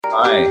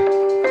Hi.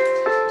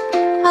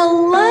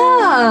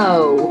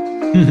 Hello.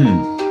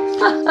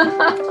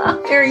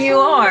 Here you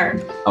are.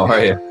 How are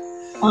you?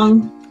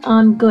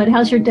 I'm good.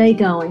 How's your day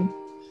going?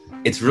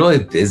 It's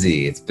really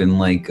busy. It's been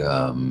like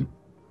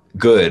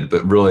good,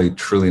 but really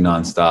truly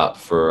nonstop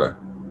for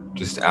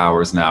just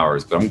hours and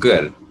hours. But I'm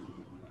good.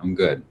 I'm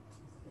good.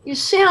 You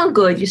sound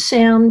good. You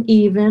sound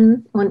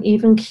on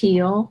even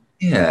keel.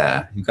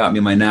 Yeah, you got me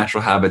in my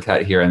natural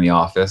habitat here in the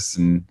office,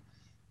 and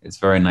it's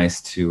very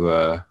nice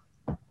to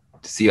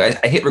see you.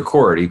 I hit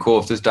record. Are you cool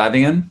with just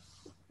diving in?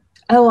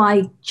 Oh,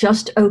 I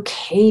just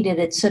okayed it.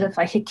 It said if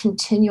I hit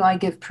continue, I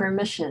give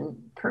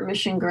permission.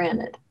 Permission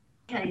granted.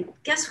 Okay,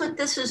 guess what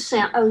this is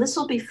sound? Oh, this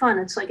will be fun.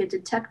 It's like a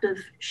detective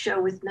show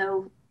with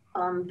no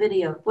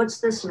video. What's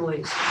this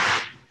noise?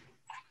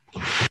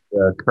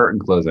 Curtain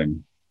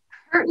closing.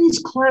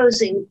 Curtains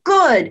closing.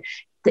 Good.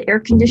 The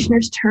air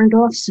conditioner's turned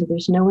off, so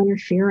there's no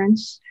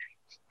interference.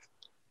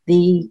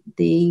 The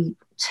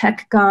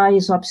tech guy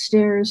is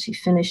upstairs. He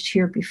finished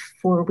here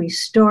before we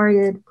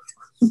started.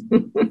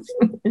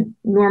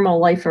 Normal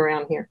life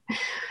around here.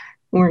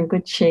 We're in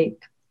good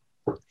shape.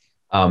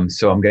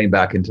 So I'm getting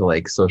back into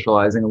like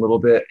socializing a little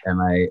bit,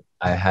 and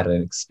I had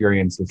an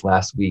experience this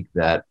last week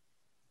that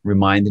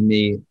reminded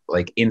me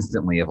like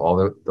instantly of all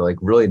the like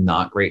really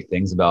not great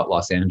things about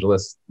Los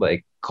Angeles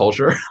like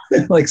culture.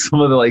 Like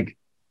some of the like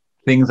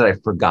things that I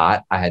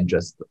forgot I had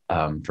just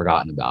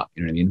forgotten about.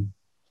 You know what I mean?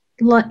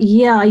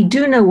 Yeah, I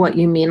do know what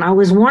you mean. I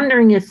was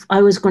wondering if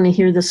I was going to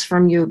hear this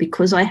from you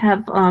because I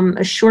have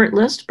a short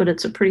list, but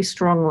it's a pretty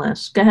strong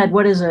list. Go ahead.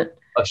 What is it?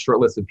 A short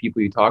list of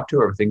people you talk to,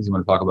 or things you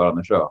want to talk about on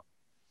the show?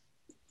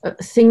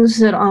 Things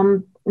that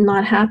I'm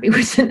not happy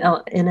with in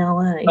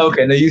LA.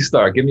 Okay, now you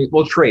start.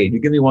 We'll trade. You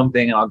give me one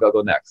thing, and I'll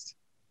go next.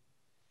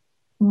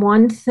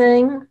 One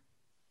thing.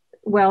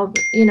 Well,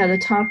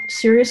 the top.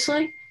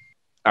 Seriously.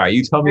 All right,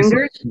 you tell me.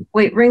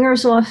 Wait,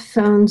 ringer's off,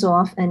 phone's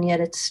off, and yet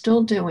it's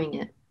still doing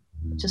it.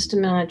 Just a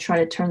minute, I try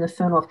to turn the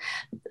phone off.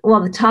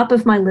 Well, the top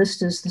of my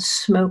list is the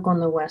smoke on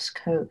the West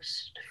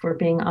Coast, if we're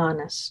being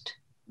honest.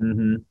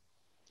 Mm-hmm.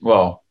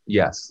 Well,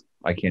 yes,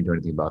 I can't do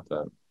anything about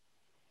that.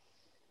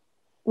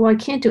 Well, I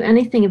can't do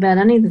anything about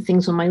any of the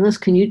things on my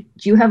list. Do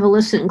you have a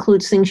list that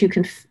includes things you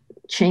can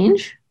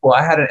change? Well,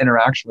 I had an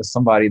interaction with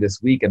somebody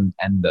this week, and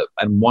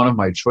one of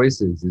my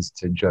choices is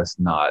to just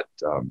not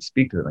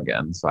speak to them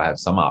again. So I have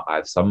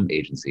some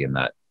agency in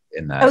that.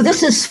 Oh,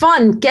 this is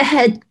fun. Go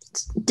ahead,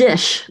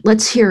 dish.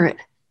 Let's hear it.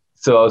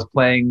 So I was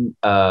playing.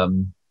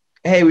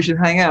 Hey, we should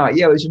hang out.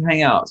 Yeah, we should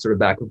hang out. Sort of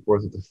back and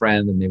forth with a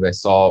friend, and maybe I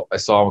saw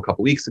him a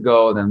couple weeks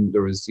ago, and then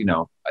there was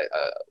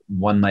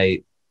one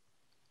night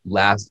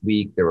last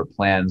week there were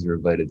plans. We were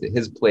invited to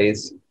his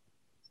place,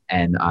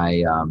 and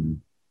I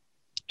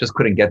just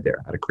couldn't get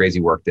there. I had a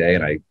crazy work day,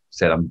 and I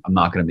said I'm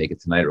not going to make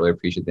it tonight. I really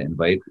appreciate the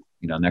invite.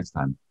 Next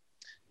time.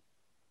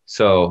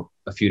 So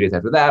a few days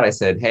after that, I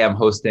said, hey, I'm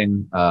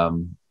hosting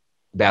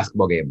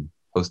basketball game,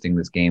 hosting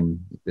this game,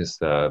 this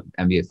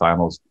NBA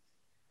Finals.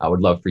 I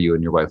would love for you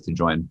and your wife to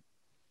join.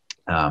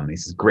 He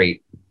says,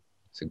 great. I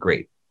said,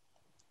 great.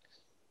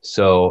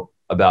 So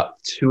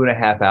about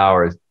 2.5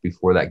 hours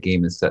before that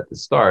game is set to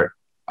start,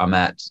 I'm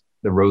at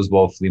the Rose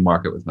Bowl flea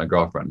market with my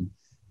girlfriend.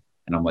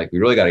 And I'm like, we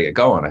really got to get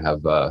going. I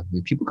have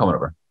people coming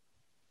over.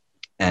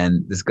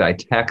 And this guy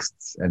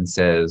texts and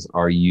says,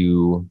 are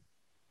you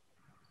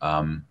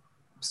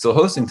still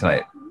hosting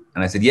tonight?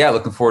 And I said, yeah,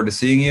 looking forward to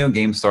seeing you.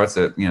 Game starts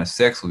at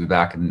 6. We'll be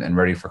back and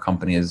ready for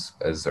company as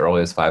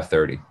early as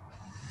 5:30.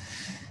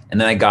 And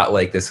then I got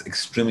like this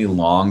extremely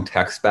long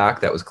text back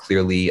that was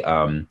clearly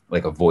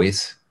like a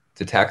voice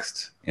to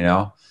text,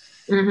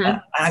 Mm-hmm.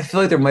 I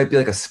feel like there might be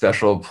like a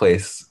special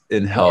place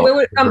in hell.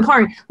 Wait, I'm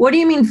sorry. What do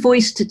you mean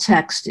voice to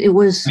text? It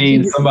was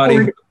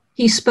somebody.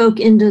 He spoke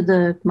into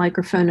the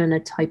microphone and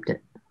it typed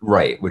it.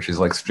 Right, which is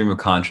like stream of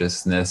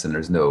consciousness, and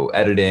there's no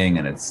editing,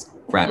 and it's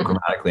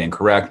grammatically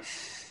incorrect.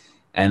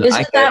 And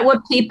isn't that what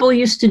people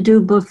used to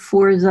do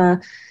before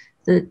the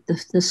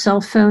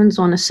cell phones?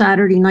 On a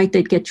Saturday night,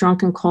 they'd get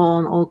drunk and call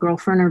an old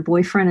girlfriend or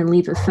boyfriend and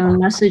leave a phone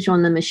message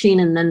on the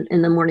machine, and then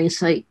in the morning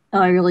say,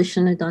 "Oh, I really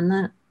shouldn't have done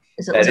that."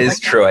 That is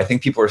true. I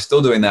think people are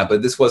still doing that,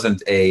 but this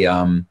wasn't a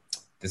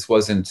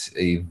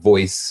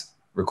voice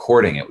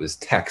recording. It was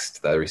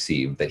text that I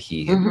received that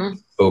he had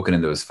spoken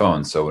into his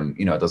phone. So when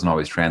it doesn't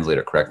always translate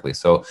it correctly.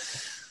 So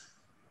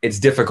it's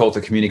difficult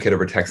to communicate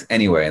over text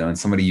anyway. And when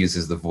somebody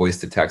uses the voice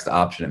to text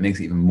option, it makes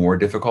it even more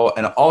difficult.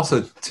 And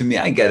also, to me,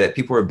 I get it.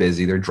 People are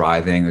busy. They're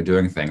driving. They're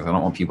doing things. I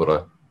don't want people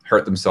to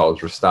hurt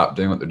themselves or stop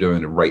doing what they're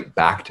doing to write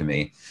back to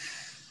me.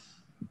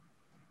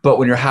 But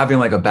when you're having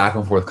like a back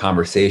and forth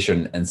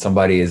conversation and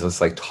somebody is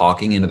just like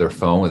talking into their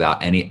phone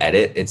without any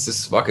edit, it's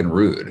just fucking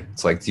rude.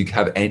 It's like,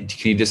 can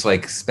you just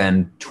like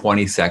spend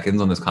 20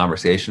 seconds on this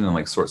conversation and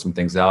like sort some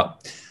things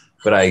out?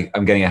 But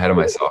I'm getting ahead of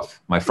myself.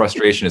 My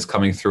frustration is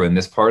coming through in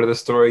this part of the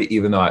story,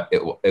 even though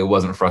it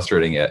wasn't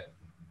frustrating yet.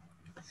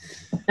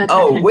 Okay.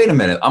 Oh, wait a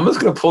minute. I'm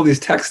just going to pull these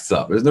texts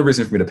up. There's no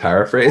reason for me to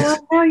paraphrase. Oh,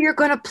 no, you're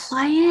going to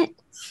play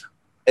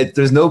it?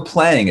 There's no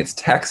playing. It's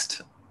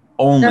text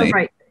only. Oh,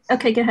 right.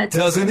 Okay, go ahead.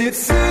 Doesn't it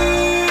seem like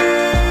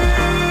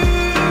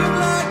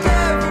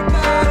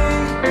everybody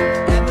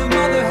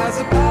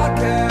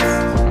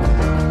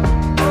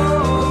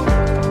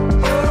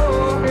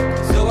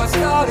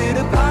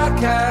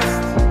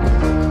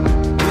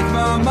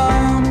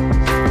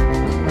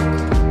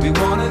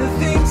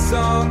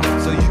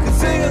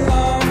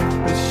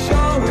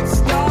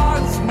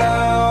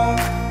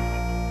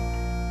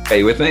Are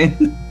you with me?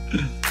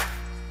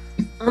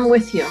 I'm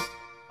with you.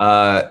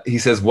 He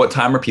says, what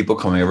time are people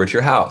coming over to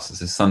your house?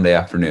 This is Sunday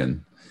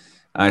afternoon.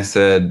 I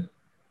said,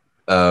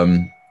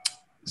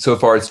 so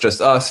far it's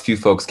just us. Few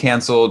folks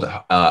canceled.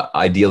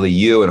 Ideally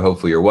you and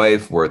hopefully your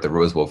wife. We're at the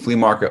Roseville Flea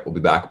Market. We'll be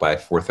back by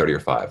 4:30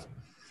 or 5.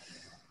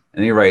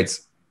 And he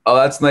writes, oh,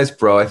 that's nice,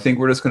 bro. I think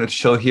we're just going to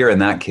chill here in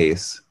that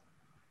case.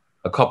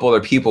 A couple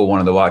other people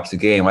wanted to watch the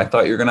game. I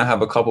thought you were going to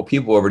have a couple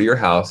people over to your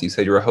house. You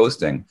said you were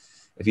hosting.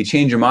 If you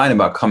change your mind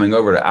about coming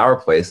over to our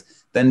place,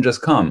 then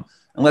just come.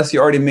 Unless you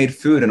already made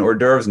food and hors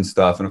d'oeuvres and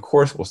stuff, and of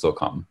course we'll still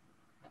come.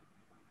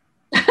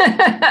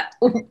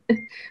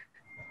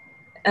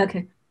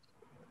 Okay.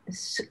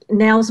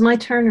 Now is my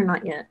turn or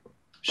not yet?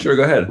 Sure,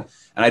 go ahead.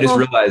 And I just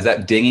realized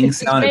that dinging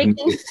sound.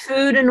 Making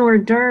food and hors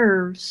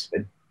d'oeuvres.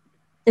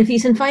 If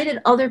he's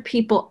invited other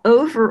people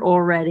over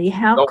already,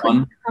 how could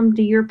he come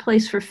to your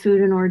place for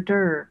food and hors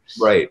d'oeuvres?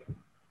 Right.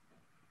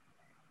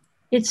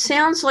 It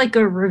sounds like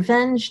a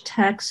revenge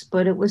text,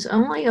 but it was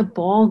only a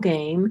ball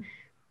game.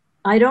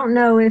 I don't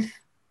know if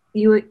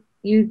you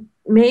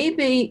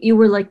maybe you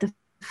were like the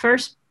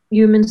first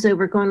humans they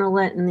were going to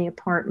let in the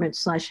apartment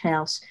 /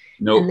 house.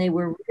 Nope. And they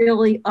were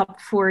really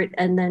up for it.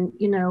 And then,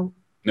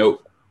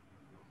 Nope.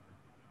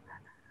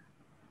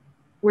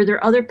 Were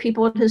there other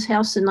people at his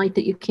house the night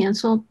that you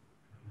canceled?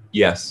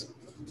 Yes.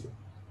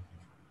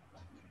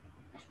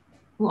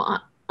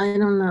 Well, I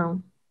don't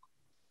know.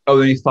 Oh,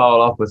 then he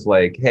followed up with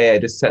like, hey, I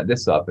just set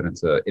this up. And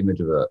it's an image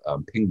of a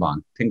ping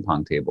pong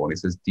table. And he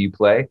says, do you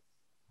play?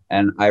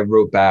 And I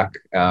wrote back,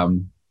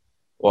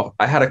 well,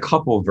 I had a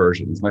couple of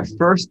versions. My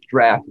first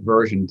draft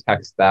version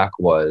text back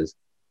was,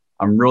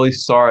 I'm really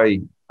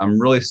sorry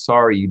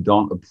you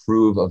don't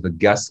approve of the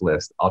guest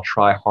list. I'll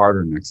try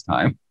harder next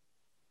time.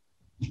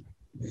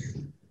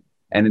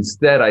 And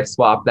instead, I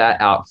swapped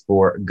that out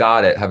for,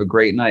 got it, have a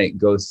great night,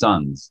 go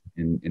Suns,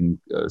 in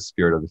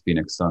spirit of the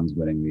Phoenix Suns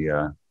winning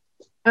the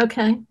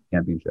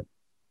championship.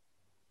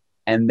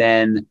 And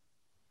then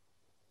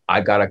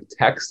I got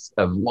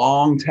a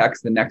long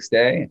text the next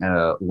day,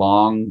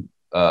 and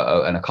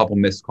and a couple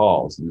missed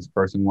calls. And this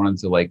person wanted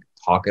to like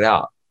talk it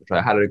out, which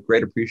I had a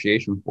great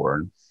appreciation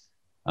for.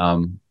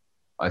 And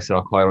I said,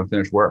 I'll call you when I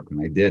finish work.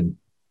 And I did.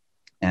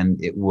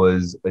 And it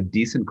was a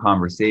decent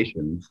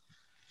conversation.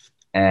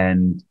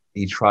 And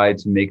he tried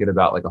to make it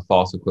about like a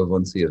false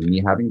equivalency of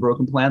me having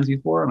broken plans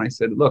before. And I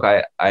said, look,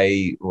 I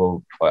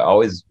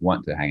always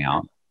want to hang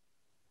out.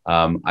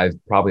 I've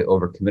probably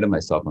overcommitted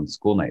myself on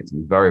school nights.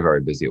 I'm very,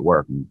 very busy at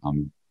work. And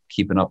I'm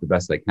keeping up the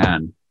best I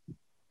can.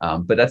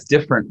 But that's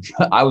different.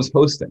 I was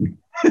hosting.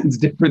 It's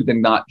different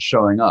than not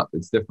showing up.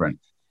 It's different.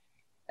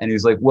 And he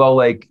was like, well,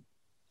 like,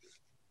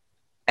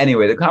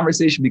 anyway, the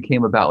conversation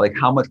became about like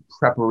how much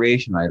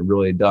preparation I had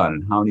really done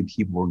and how many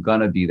people were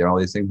going to be there, all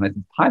these things. And I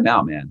said, time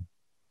out, man.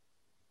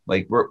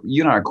 Like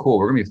you and I are cool.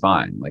 We're gonna be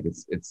fine. Like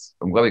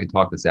I'm glad we can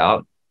talk this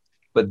out,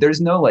 but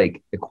there's no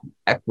like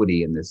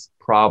equity in this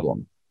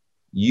problem.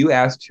 You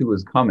asked who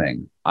was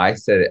coming. I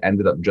said it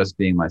ended up just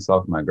being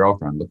myself and my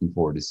girlfriend. Looking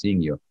forward to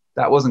seeing you.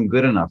 That wasn't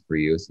good enough for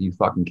you, so you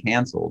fucking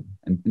canceled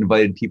and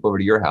invited people over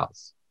to your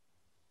house.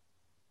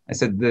 I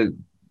said the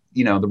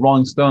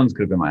Rolling Stones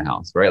could have been my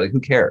house, right? Like who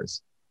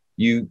cares?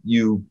 You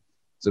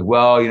said,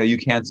 well, you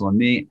cancel on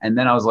me, and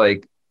then I was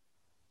like,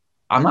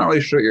 I'm not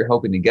really sure what you're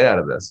hoping to get out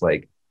of this,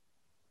 like.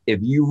 If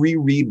you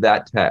reread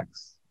that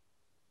text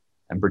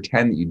and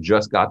pretend that you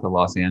just got to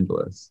Los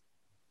Angeles,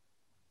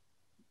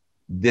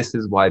 this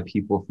is why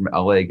people from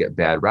LA get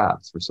bad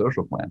raps for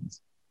social plans.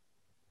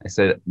 I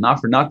said, not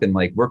for nothing,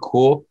 like we're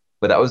cool,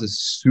 but that was a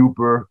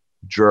super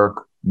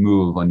jerk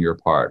move on your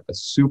part, a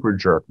super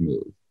jerk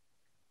move.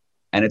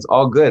 And it's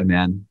all good,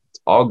 man.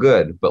 It's all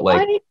good. But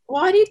like,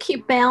 why do you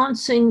keep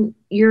balancing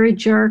you're a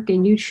jerk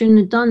and you shouldn't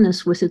have done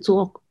this with it's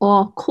all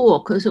cool?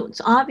 Because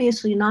it's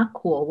obviously not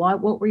cool. Why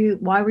were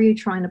you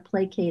trying to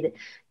placate it?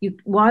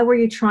 Why were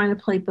you trying to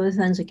play both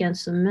ends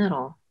against the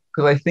middle?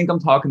 Because I think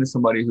I'm talking to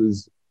somebody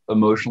who's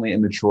emotionally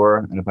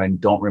immature. And if I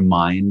don't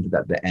remind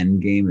that the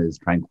end game is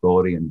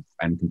tranquility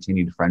and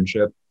continued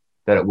friendship,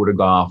 that it would have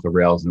gone off the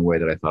rails in a way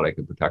that I thought I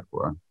could protect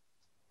for her.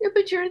 Yeah,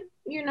 but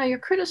you're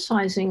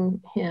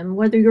criticizing him,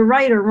 whether you're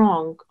right or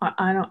wrong.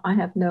 I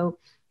have no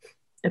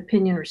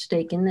opinion or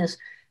stake in this,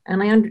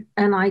 and I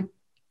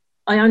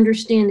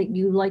understand that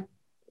you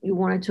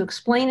wanted to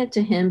explain it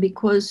to him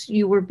because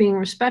you were being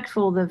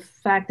respectful of the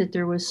fact that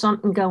there was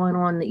something going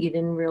on that you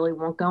didn't really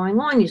want going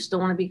on. You still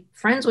want to be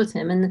friends with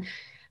him,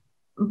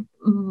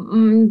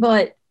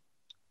 but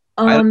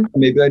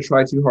maybe I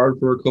try too hard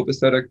for a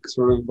copacetic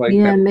sort of like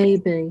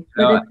maybe.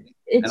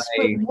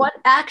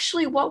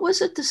 What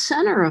was at the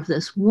center of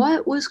this?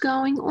 What was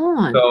going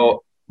on?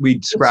 So we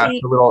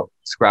scratched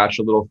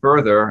a little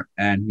further,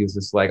 and he was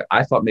just like,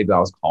 I thought maybe I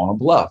was calling a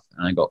bluff.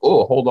 And I go,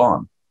 oh, hold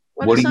on.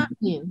 What does that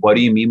mean? What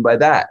do you mean by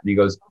that? And he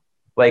goes,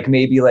 like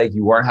maybe like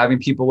you weren't having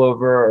people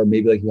over, or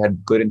maybe like you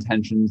had good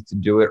intentions to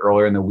do it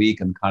earlier in the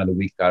week, and kind of the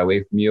week got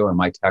away from you. And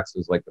my text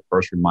was like the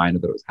first reminder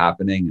that it was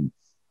happening, and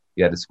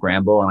you had to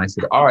scramble. And I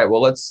said, all right,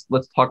 well, let's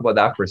talk about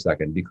that for a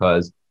second,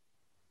 because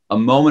a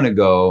moment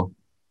ago,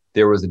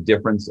 there was a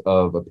difference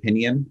of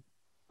opinion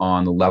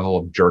on the level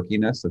of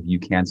jerkiness of you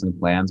canceling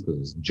plans because it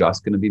was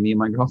just going to be me and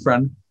my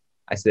girlfriend.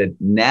 I said,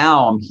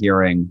 now I'm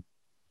hearing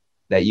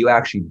that you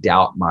actually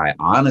doubt my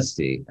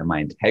honesty and my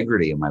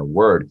integrity and my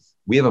word.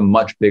 We have a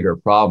much bigger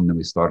problem than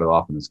we started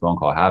off in this phone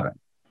call having.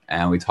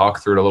 And we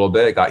talked through it a little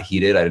bit. It got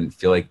heated. I didn't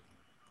feel like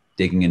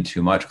digging in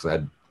too much because I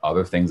had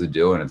other things to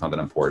do and it's not that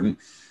important.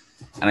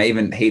 And I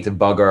even hate to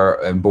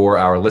bore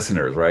our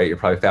listeners, right? You're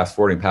probably fast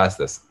forwarding past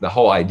this. The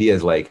whole idea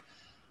is like,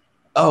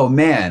 oh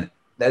man,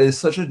 that is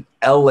such an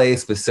LA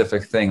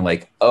specific thing.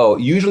 Like, oh,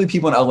 usually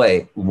people in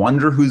LA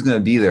wonder who's going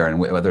to be there and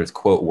whether it's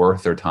quote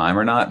worth their time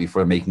or not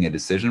before making a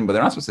decision, but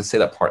they're not supposed to say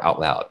that part out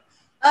loud.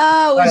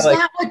 Oh, is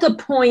that what the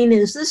point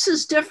is? This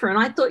is different.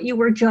 I thought you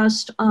were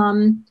just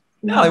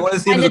no, I want to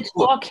see trying to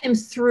talk him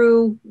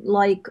through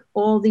like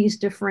all these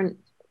different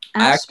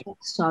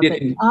aspects of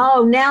it.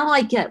 Oh, now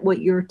I get what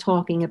you're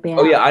talking about.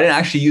 Oh yeah, I didn't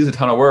actually use a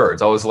ton of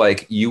words. I was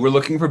like, you were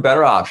looking for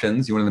better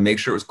options. You wanted to make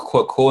sure it was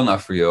quote cool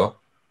enough for you.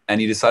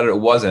 And you decided it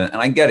wasn't.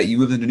 And I get it. You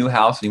moved into a new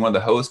house and you wanted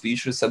to host, but you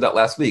should have said that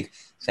last week.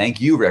 Thank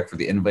you, Rick, for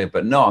the invite.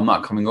 But no, I'm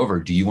not coming over.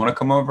 Do you want to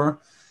come over?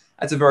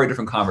 That's a very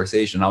different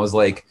conversation. I was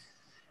like,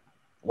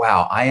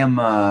 wow, I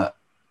am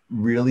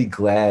really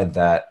glad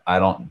that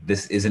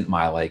this isn't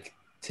my like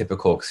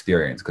typical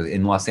experience. Because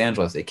in Los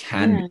Angeles, it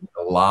can be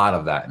a lot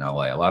of that in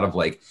LA. A lot of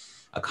like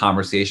a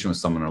conversation with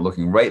someone or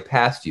looking right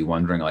past you,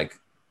 wondering like,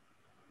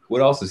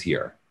 what else is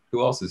here?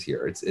 Who else is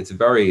here? It's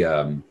very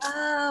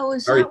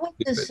is that what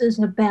this is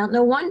about?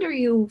 No wonder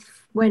you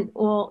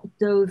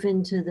dove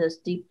into this,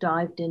 deep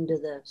dived into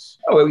this.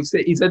 Oh, he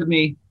said to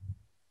me,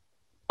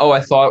 "Oh,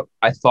 I thought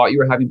you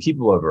were having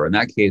people over. In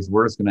that case,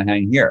 we're just going to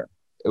hang here."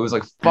 It was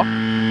like, fuck,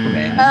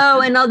 man. Oh,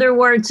 in other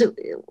words,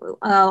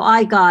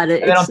 I got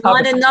it. It's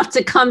not enough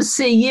to come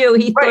see you.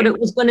 He thought it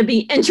was going to be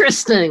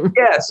interesting.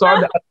 Yeah,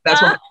 sorry.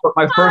 That's what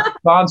my first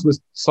response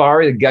was.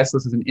 Sorry, the guest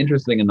list isn't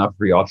interesting enough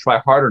for you. I'll try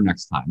harder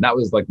next time. That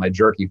was like my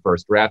jerky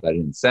first draft I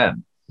didn't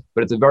send.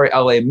 But it's a very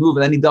LA move.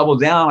 And then he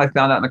doubled down. I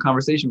found out in the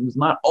conversation, it was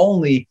not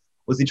only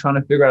was he trying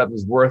to figure out if it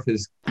was worth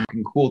his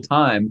fucking cool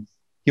time,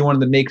 he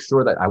wanted to make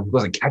sure that I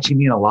wasn't catching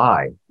me in a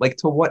lie. Like,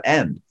 to what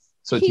end?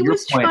 So he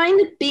was trying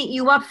to beat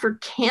you up for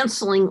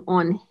canceling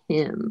on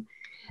him.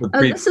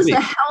 This is a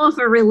hell of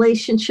a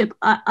relationship.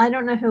 I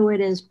don't know who it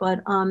is,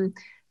 but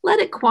let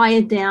it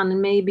quiet down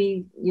and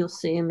maybe you'll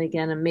see him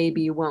again and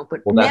maybe you won't. But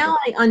now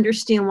I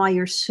understand why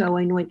you're so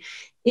annoyed.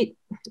 It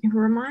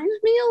reminds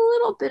me a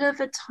little bit of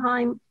a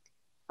time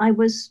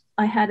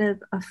I had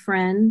a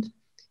friend,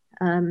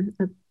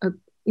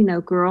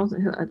 a girl,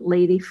 a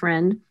lady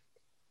friend,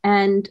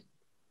 and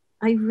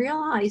I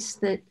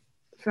realized that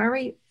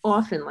very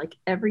often, like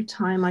every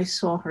time I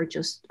saw her,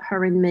 just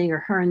her and me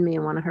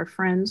and one of her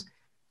friends,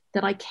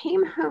 that I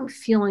came home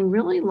feeling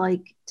really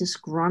like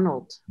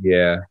disgruntled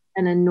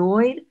and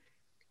annoyed.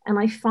 And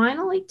I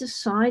finally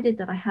decided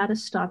that I had to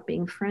stop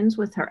being friends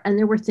with her. And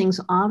there were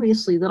things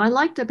obviously that I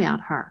liked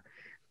about her.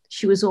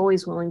 She was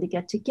always willing to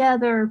get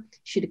together.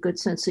 She had a good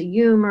sense of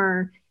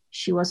humor.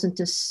 She wasn't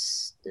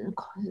just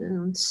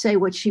say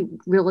what she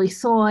really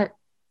thought.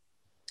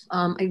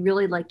 I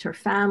really liked her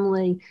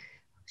family.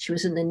 She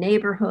was in the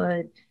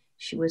neighborhood.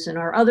 She was in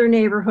our other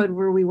neighborhood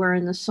where we were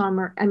in the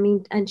summer. I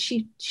mean, and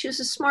she was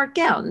a smart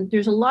gal. And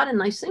there's a lot of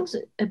nice things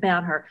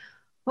about her.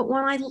 But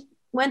when I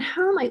went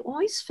home, I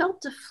always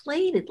felt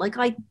deflated. Like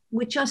I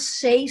would just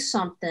say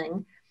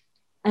something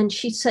and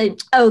she'd say,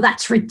 "Oh,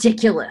 that's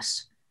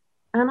ridiculous."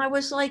 And I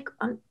was like,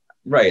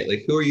 right.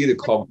 Like, who are you to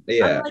call?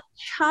 Yeah. I'm like,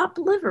 chopped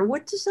liver.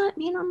 What does that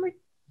mean?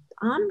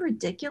 I'm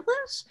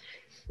ridiculous.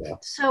 Yeah.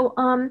 So,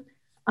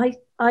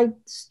 I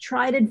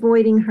tried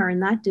avoiding her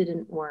and that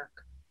didn't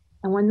work.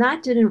 And when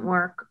that didn't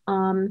work,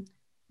 I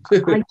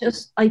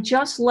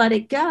just let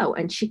it go.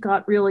 And she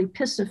got really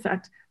pissed. In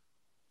fact,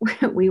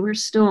 we were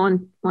still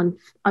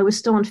I was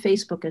still on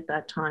Facebook at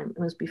that time. It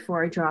was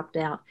before I dropped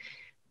out.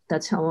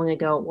 That's how long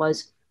ago it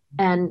was.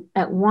 And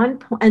at one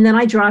point, and then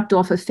I dropped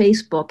off of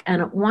Facebook.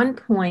 And at one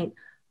point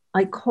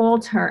I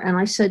called her and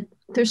I said,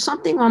 "There's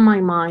something on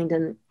my mind.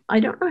 And I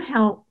don't know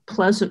how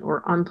pleasant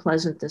or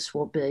unpleasant this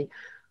will be,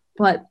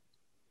 but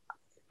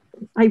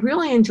I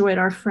really enjoyed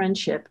our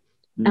friendship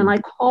and I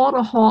called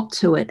a halt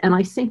to it. And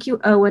I think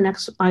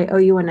I owe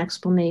you an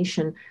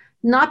explanation,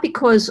 not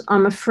because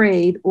I'm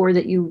afraid or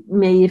that you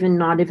may even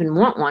not even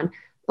want one,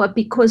 but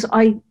because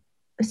I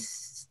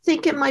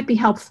think it might be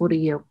helpful to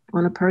you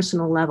on a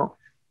personal level."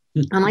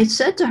 And I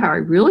said to her, I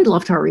really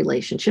loved our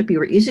relationship. You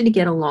were easy to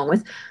get along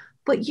with,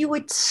 but you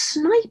would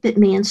snipe at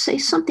me and say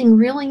something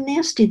really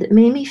nasty that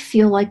made me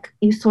feel like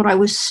you thought I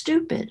was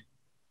stupid.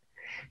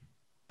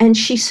 And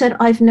she said,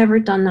 "I've never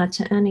done that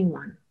to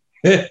anyone."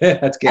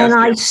 That's ghastly. And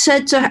I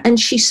said to her, and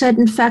she said,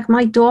 "In fact,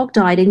 my dog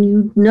died and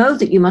you know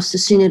that you must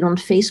have seen it on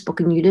Facebook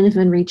and you didn't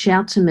even reach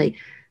out to me."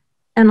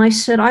 And I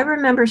said, "I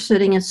remember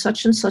sitting at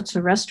such and such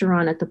a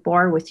restaurant at the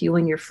bar with you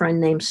and your friend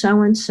named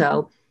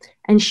so-and-so.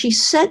 And she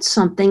said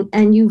something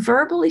and you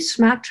verbally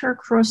smacked her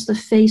across the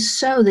face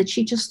so that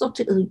she just looked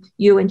at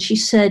you and she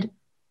said,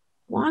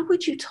 'Why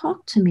would you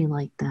talk to me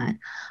like that?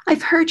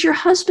 I've heard your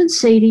husband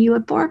say to you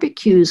at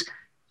barbecues,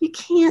 You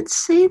can't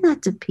say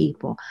that to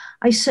people.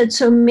 I said,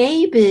 so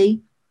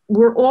maybe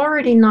we're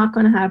already not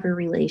going to have a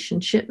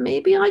relationship.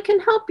 Maybe I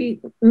can help you.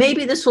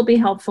 Maybe this will be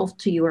helpful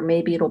to you, or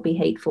maybe it'll be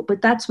hateful, but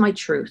that's my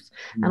truth.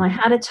 And I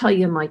had to tell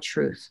you my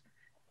truth.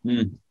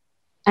 Mm.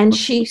 And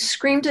she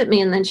screamed at me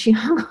and then she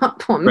hung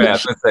up on Right, me. I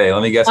was gonna say,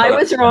 let me guess how I that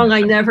was wrong.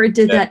 I never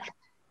did yeah. that.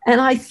 And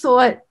I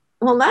thought,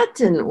 well, that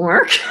didn't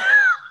work.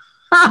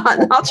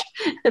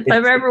 If I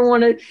ever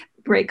want to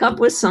break up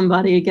with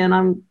somebody again,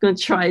 I'm going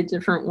to try a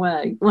different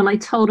way. When I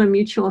told a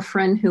mutual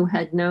friend who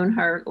had known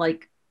her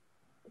like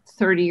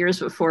 30 years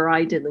before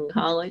I did in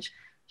college,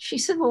 she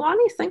said, well, why do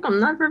you think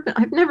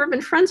I've never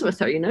been friends with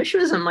her. You know, she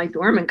was in my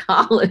dorm in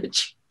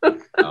college.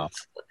 Oh.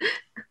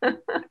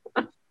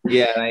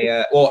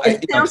 Yeah, well,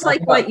 it sounds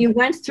like what you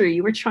went through.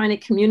 You were trying to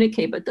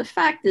communicate, but the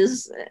fact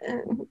is,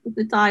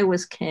 the die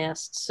was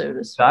cast, so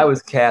to speak. Die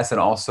was cast, and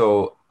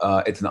also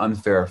it's an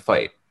unfair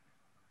fight,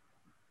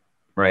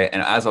 right?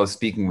 And as I was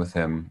speaking with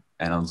him,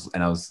 and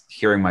I was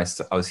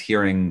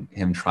hearing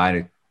him try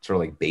to sort of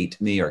like bait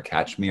me or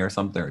catch me or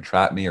something or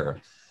trap me or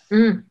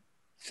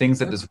things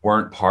that just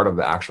weren't part of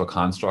the actual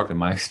construct in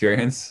my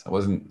experience. I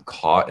wasn't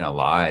caught in a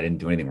lie. I didn't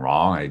do anything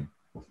wrong. I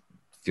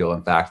feel,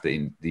 in fact,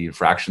 the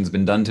infraction's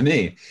been done to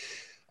me.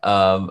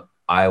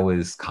 I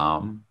was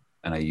calm,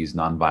 and I used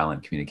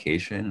nonviolent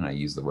communication, and I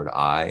used the word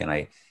I, and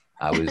I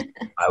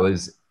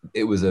was.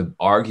 It was an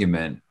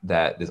argument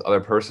that this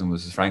other person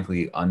was just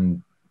frankly it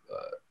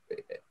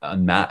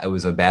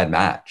was a bad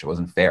match. It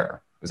wasn't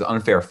fair. It was an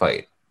unfair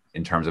fight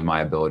in terms of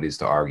my abilities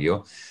to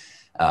argue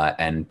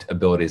and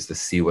abilities to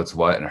see what's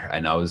what.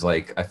 And I was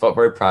like, I felt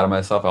very proud of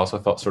myself. I also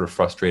felt sort of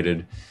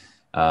frustrated.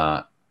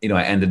 You know,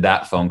 I ended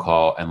that phone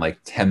call, and like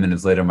 10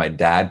 minutes later, my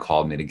dad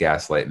called me to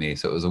gaslight me.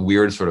 So it was a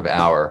weird sort of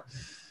hour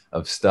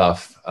of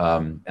stuff.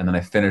 And then I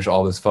finished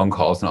all those phone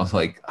calls, and I was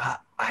like,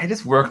 I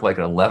just worked like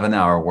an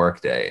 11-hour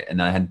workday. And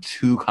I had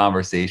 2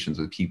 conversations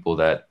with people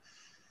that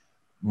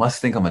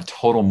must think I'm a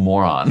total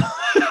moron.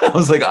 I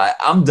was like,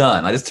 I'm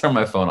done. I just turned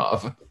my phone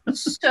off.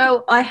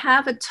 So I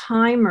have a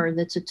timer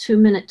that's a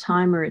 2-minute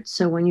timer. It's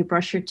so when you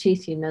brush your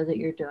teeth, you know that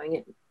you're doing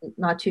it.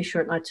 Not too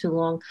short, not too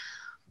long.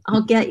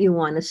 I'll get you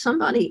one. If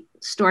somebody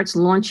starts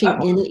launching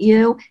in at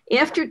you,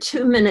 after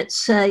 2 minutes,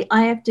 say,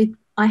 I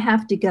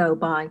have to go,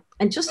 bye.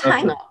 And just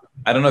hang up.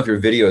 I don't know if your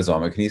video is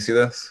on, but can you see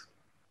this?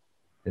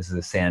 This is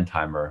a sand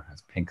timer. It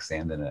has pink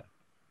sand in it.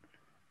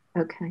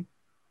 Okay.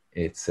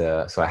 It's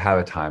so I have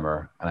a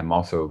timer, and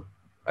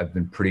I've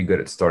been pretty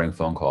good at starting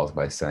phone calls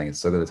by saying, it's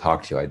so good to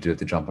talk to you. I do have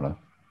to jump on a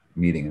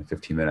meeting in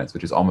 15 minutes,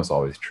 which is almost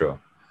always true.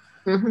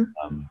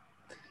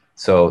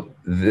 So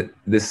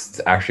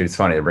this actually, it's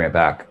funny to bring it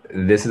back.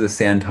 This is a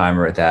sand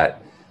timer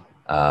that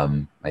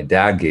my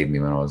dad gave me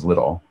when I was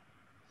little.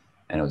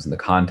 And it was in the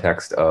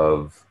context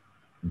of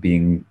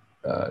being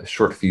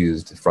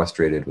short-fused,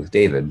 frustrated with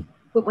David.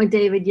 But when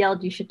David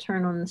yelled, you should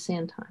turn on the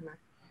sand timer.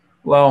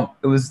 Well,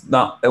 it wasn't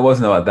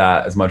about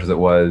that as much as it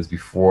was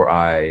before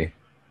I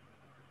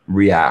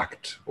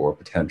react or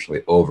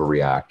potentially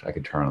overreact, I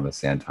could turn on the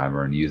sand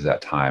timer and use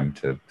that time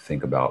to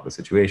think about the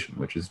situation,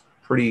 which is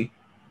pretty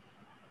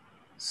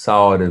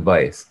solid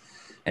advice.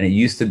 And it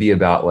used to be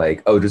about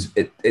like,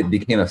 it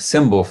became a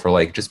symbol for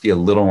like, just be a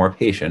little more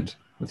patient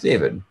with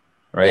David,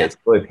 right? Yeah. It's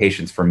really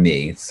patience for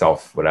me, it's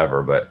self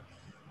whatever, but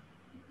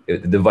the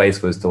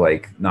device was to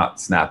like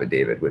not snap at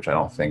David, which I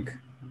don't think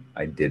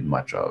I did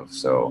much of.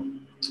 So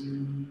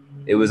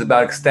it was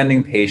about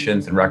extending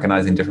patience and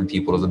recognizing different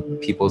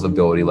people's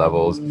ability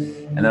levels.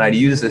 And then I'd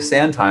use the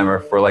sand timer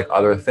for like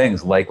other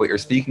things, like what you're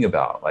speaking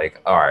about. Like,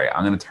 all right,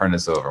 I'm going to turn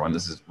this over. When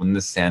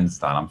this sand's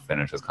done, I'm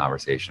finished this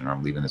conversation, or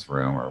I'm leaving this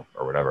room,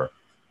 or whatever.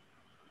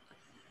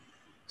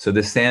 So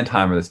this sand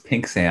timer, this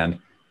pink sand,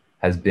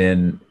 has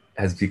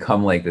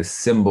become like this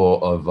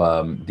symbol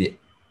of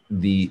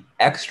the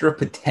extra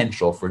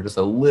potential for just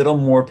a little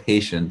more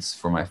patience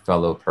for my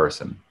fellow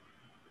person.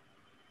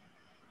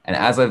 And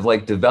as I've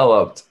like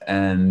developed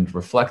and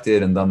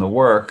reflected and done the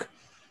work,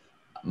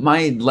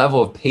 my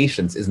level of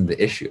patience isn't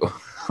the issue.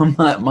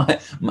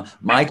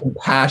 my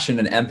compassion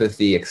and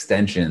empathy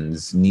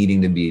extensions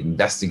needing to be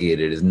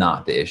investigated is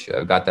not the issue.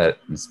 I've got that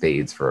in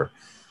spades for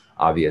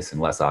obvious and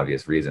less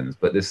obvious reasons,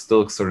 but this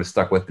still sort of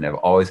stuck with me. I've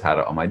always had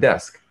it on my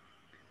desk.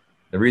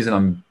 The reason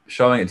I'm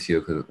showing it to you,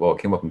 because, well, it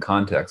came up in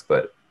context,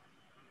 but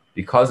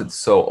because it's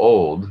so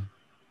old,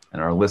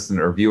 and our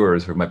listeners or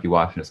viewers who might be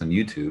watching us on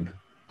YouTube,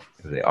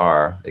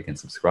 if they can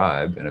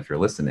subscribe. And if you're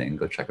listening,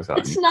 go check us out.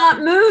 It's not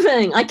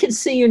moving. I can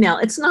see you now.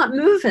 It's not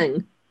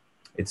moving.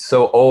 It's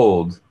so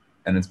old,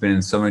 and it's been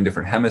in so many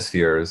different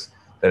hemispheres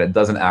that it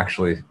doesn't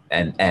actually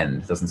end.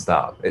 It doesn't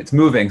stop. It's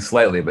moving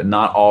slightly, but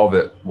not all of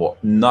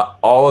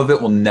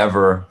it will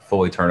never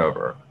fully turn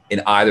over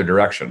in either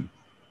direction.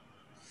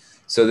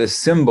 So this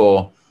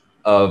symbol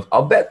of,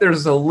 I'll bet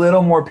there's a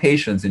little more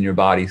patience in your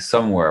body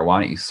somewhere, why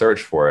don't you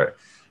search for it,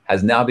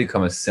 has now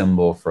become a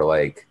symbol for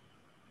like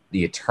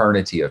the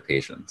eternity of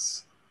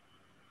patience.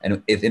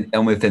 And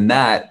within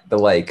that, the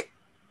like,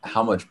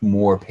 how much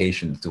more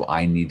patience do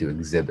I need to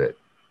exhibit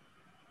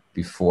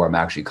before I'm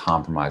actually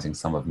compromising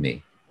some of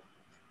me?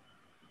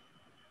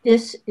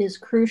 This is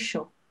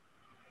crucial.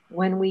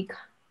 when we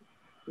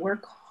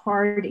work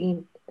hard,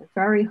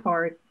 very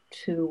hard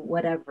to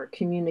whatever,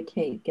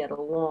 communicate, get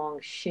along,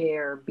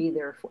 share, be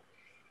there for,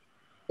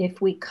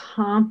 if we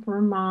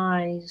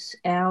compromise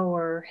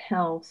our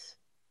health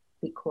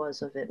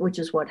because of it, which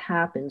is what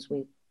happens,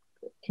 we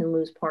can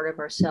lose part of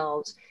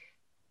ourselves.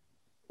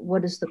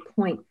 What is the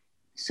point?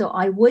 So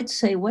I would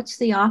say, what's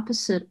the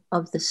opposite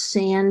of the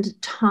sand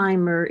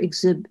timer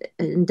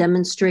in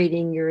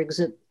demonstrating your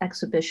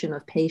exhibition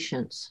of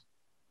patience?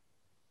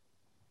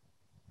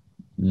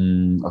 A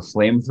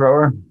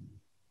flamethrower?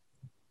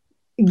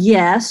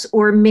 Yes,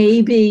 or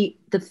maybe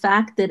the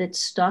fact that it's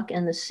stuck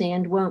and the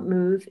sand won't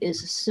move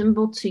is a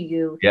symbol to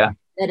you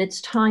that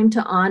it's time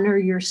to honor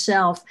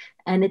yourself.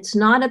 And it's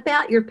not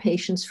about your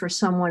patience for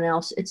someone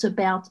else. It's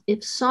about,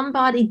 if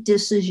somebody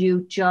disses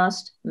you,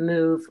 just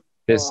move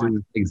This on.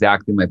 is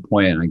exactly my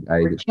point.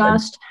 I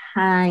just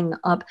hang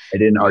up. I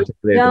didn't articulate.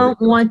 They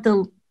don't want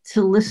to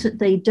listen.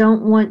 They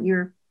don't want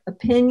your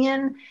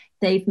opinion.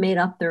 They've made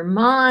up their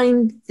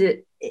mind.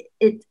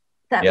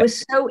 That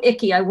was so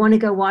icky. I want to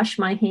go wash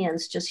my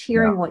hands just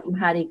hearing what you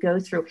had to go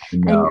through.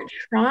 And you're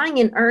trying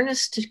in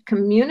earnest to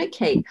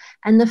communicate.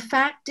 And the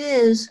fact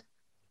is,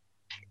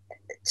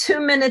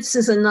 2 minutes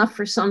is enough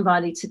for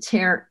somebody to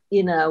tear,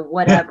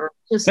 whatever.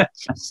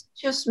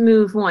 just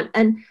move on.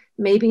 And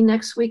maybe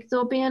next week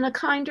they'll be in a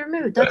kinder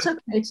mood. That's okay.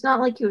 It's not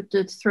like you have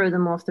to throw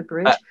them off the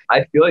bridge.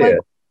 I feel you.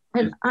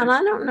 And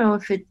I don't know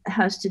if it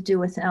has to do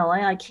with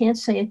LA. I can't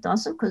say it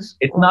doesn't, because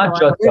it's not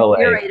just LA.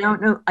 Here,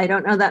 I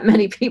don't know that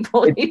many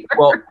people either.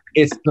 Well,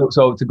 it's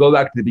so to go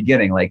back to the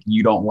beginning, like,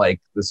 you don't like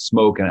the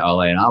smoke in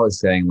LA, and I was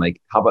saying, like,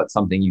 how about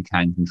something you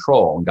can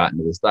control, and got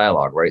into this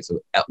dialogue, right? So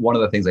one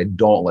of the things I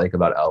don't like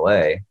about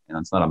LA, and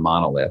it's not a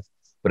monolith,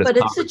 but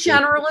it's a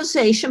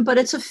generalization, but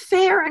it's a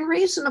fair and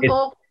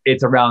reasonable.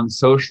 It's around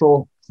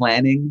social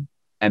planning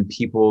and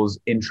people's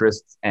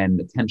interests and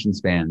attention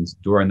spans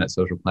during that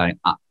social planning.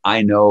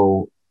 I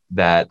know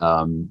that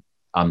I'm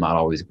not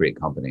always great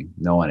company.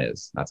 No one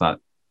is.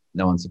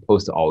 No one's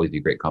supposed to always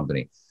be great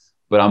company,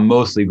 but I'm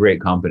mostly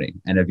great company.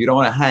 And if you don't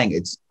want to hang,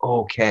 it's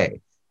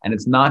okay. And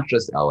it's not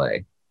just LA.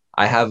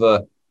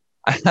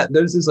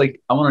 There's this,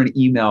 like, I'm on an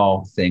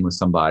email thing with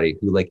somebody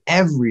who, like,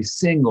 every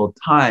single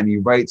time he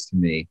writes to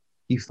me,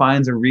 he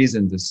finds a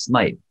reason to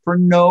snipe for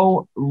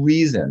no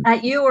reason.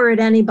 At you or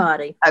at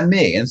anybody? At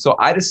me. And so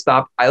I just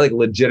stopped. I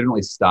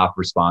legitimately stopped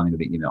responding to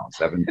the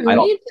emails.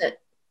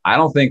 I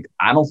don't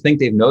think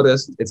they've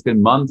noticed. It's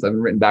been months. I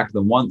haven't written back to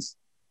them once.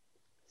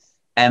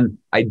 And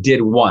I did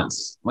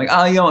once. I'm like,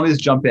 let me just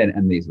jump in.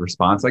 And the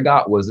response I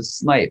got was a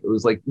snipe. It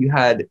was like,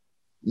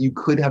 you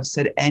could have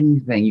said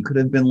anything. You could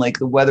have been like,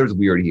 the weather's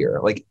weird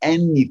here, like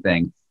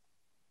anything.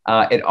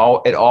 It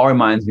all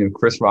reminds me of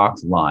Chris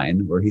Rock's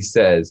line where he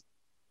says,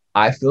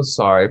 I feel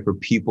sorry for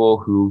people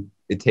who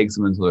it takes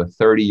them until they're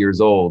 30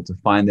 years old to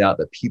find out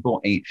that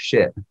people ain't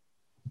shit.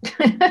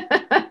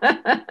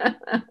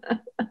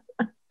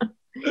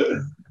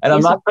 And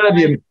I'm not trying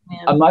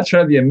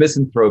to be a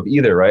misanthrope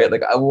either, right?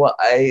 Like,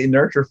 I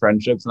nurture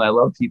friendships and I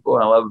love people,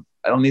 and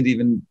I don't need to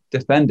even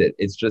defend it.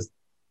 It's just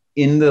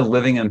in the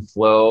living and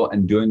flow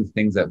and doing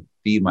things that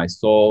feed my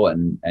soul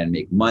and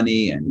make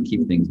money and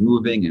keep things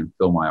moving and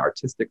fill my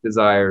artistic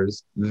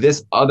desires.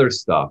 This other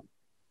stuff,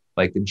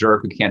 like the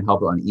jerk who can't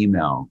help it on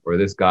email, or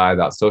this guy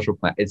about social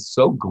plan, it's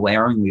so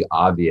glaringly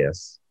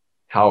obvious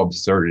how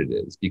absurd it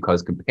is,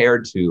 because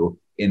compared to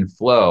in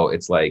flow,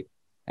 it's like,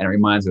 and it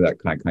reminds me of that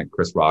kind of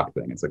Chris Rock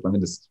thing. It's like, let me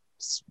just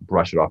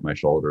brush it off my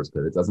shoulders,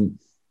 because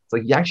it's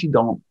like,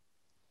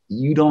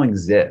 you don't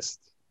exist.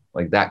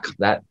 Like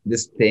that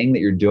this thing that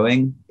you're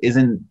doing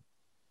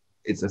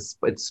it's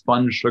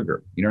sponge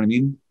sugar. You know what I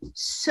mean?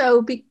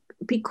 So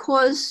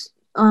because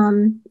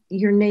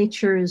your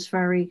nature is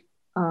very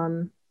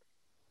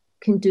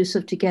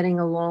conducive to getting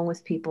along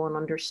with people and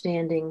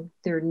understanding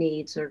their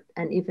needs,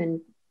 and even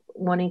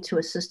wanting to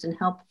assist and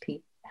help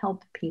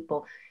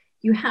people,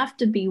 you have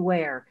to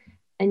beware.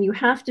 And you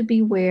have to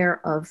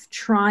beware of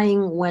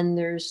trying when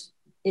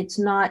it's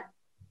not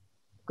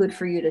good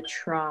for you to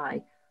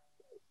try,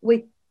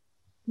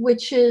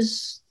 which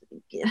is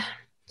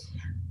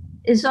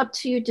up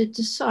to you to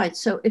decide.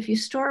 So if you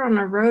start on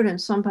a road and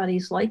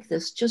somebody's like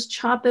this, just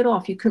chop it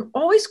off. You can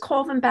always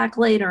call them back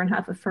later and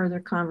have a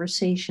further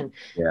conversation.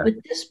 Yeah.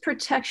 But this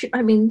protects you.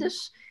 I mean,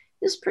 this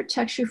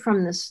protects you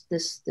from this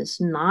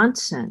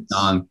nonsense.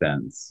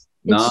 Nonsense.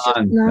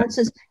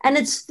 And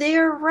it's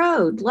their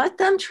road. Let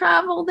them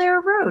travel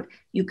their road.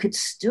 You could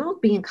still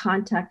be in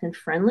contact and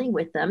friendly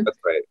with them. That's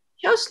right.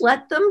 Just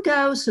let them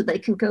go so they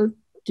can go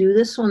do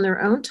this on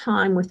their own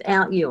time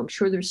without you. I'm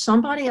sure there's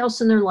somebody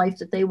else in their life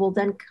that they will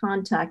then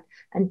contact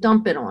and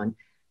dump it on.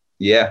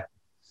 Yeah.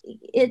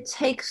 It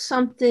takes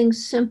something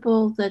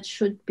simple that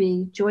should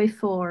be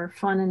joyful or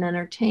fun and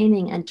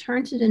entertaining and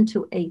turns it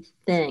into a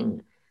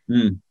thing.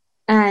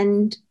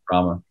 And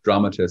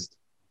dramatist.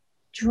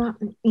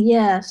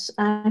 Yes,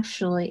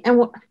 actually.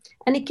 And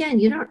again,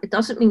 it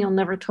doesn't mean you'll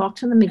never talk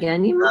to them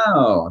again.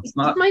 No, it's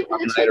not. You might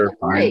want to take a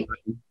break.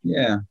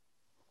 Yeah.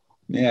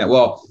 Yeah.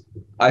 Well,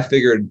 I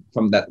figured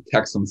from that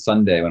text on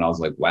Sunday when I was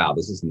like, wow,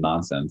 this is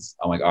nonsense.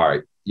 I'm like, all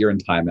right, you're in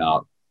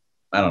timeout.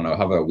 I don't know.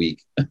 How about a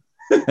week?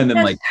 And then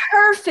That's like,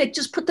 perfect.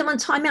 Just put them on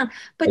timeout. I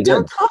But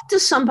don't did. talk to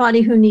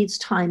somebody who needs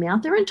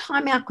timeout. They're in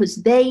timeout because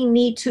they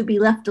need to be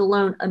left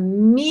alone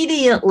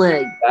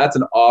immediately. That's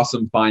an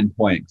awesome fine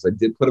point because I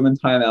did put them in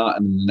timeout,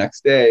 and the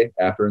next day,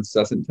 after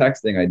incessant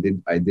texting, I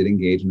did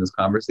engage in this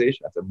conversation.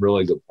 That's a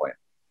really good point.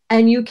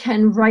 And you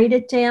can write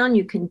it down,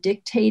 you can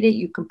dictate it,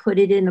 you can put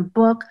it in a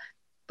book,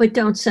 but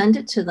don't send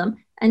it to them,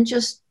 and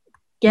just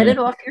get it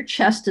off your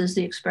chest, as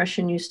the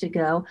expression used to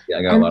go. Yeah,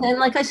 I got a And lot. then,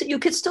 like I said, you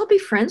could still be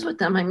friends with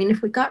them. I mean,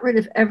 if we got rid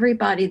of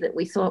everybody that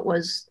we thought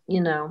was,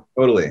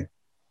 Totally.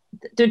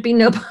 there'd be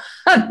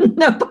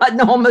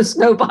almost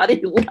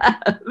nobody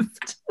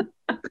left.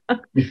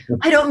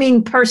 I don't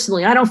mean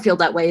personally. I don't feel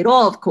that way at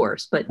all, of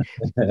course. But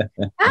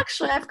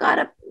actually, I've got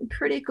a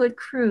pretty good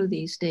crew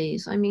these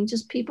days. I mean,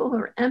 just people who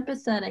are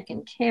empathetic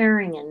and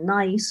caring and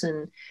nice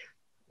and,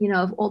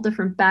 of all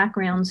different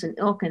backgrounds and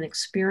ilk and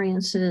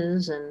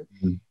experiences.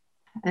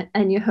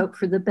 And you hope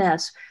for the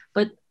best.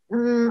 But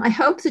I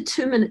hope the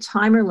 2-minute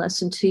timer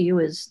lesson to you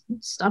is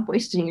stop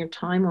wasting your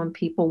time on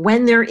people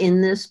when they're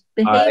in this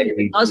behavior.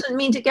 It doesn't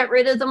mean to get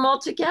rid of them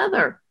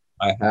altogether.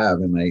 I have,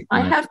 and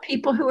I have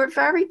people who are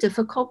very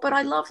difficult, but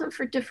I love them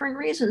for different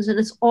reasons, and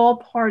it's all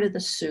part of the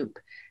soup.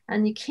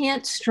 And you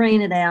can't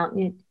strain it out.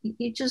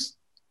 You just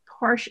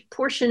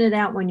portion it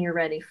out when you're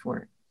ready for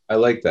it. I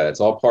like that. It's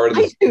all part of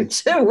the I do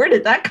too. Where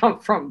did that come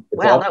from?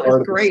 Wow, that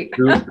was great.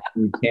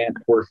 You can't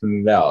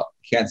portion it out.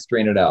 You can't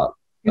strain it out.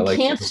 You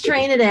can't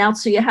strain it out,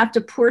 so you have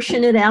to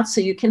portion it out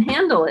so you can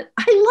handle it.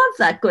 I love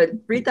that. Good.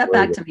 Read that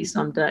back to me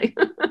someday.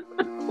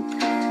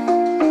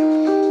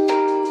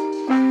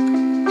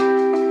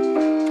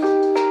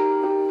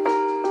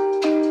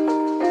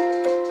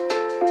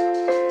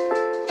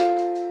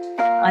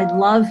 I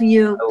love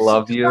you. I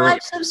love you.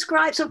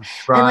 Subscribe.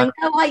 And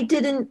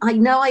I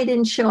know I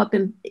didn't show up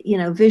in,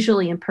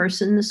 visually in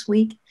person this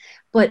week,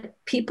 but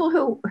people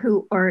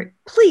who are,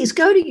 please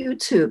go to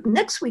YouTube.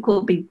 Next week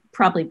we'll be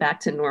probably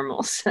back to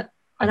normal. So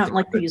I don't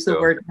like to use the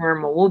word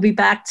normal. We'll be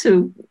back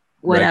to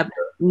whatever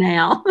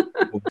now.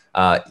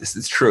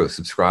 It's true.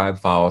 Subscribe,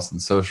 follow us on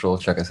social,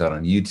 check us out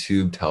on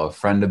YouTube, tell a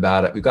friend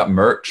about it. We've got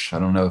merch. I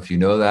don't know if you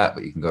know that,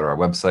 but you can go to our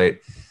website.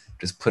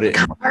 Just put it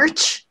in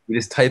merch. You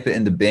just type it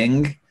into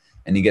Bing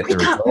and you get the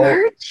result.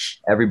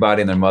 Merch.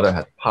 Everybody and their mother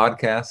has a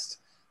podcast.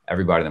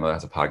 Everybody and their mother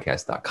has a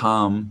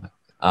podcast.com.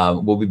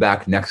 We'll be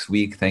back next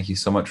week. Thank you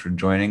so much for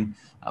joining.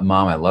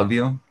 Mom, I love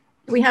you.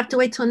 We have to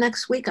wait till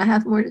next week. I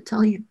have more to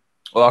tell you.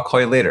 Well, I'll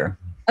call you later.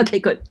 Okay,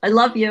 good. I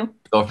love you.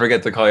 Don't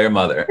forget to call your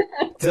mother.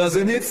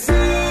 Doesn't it seem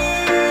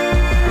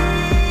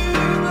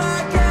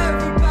like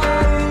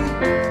everybody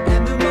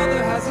and their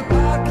mother has a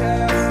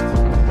podcast?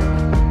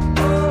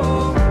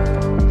 Oh,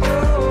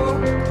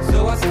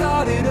 so I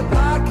started a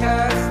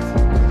podcast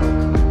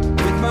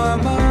with my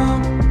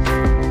mom.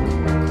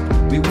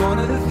 We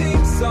wanted a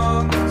theme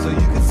song so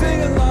you could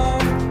sing along.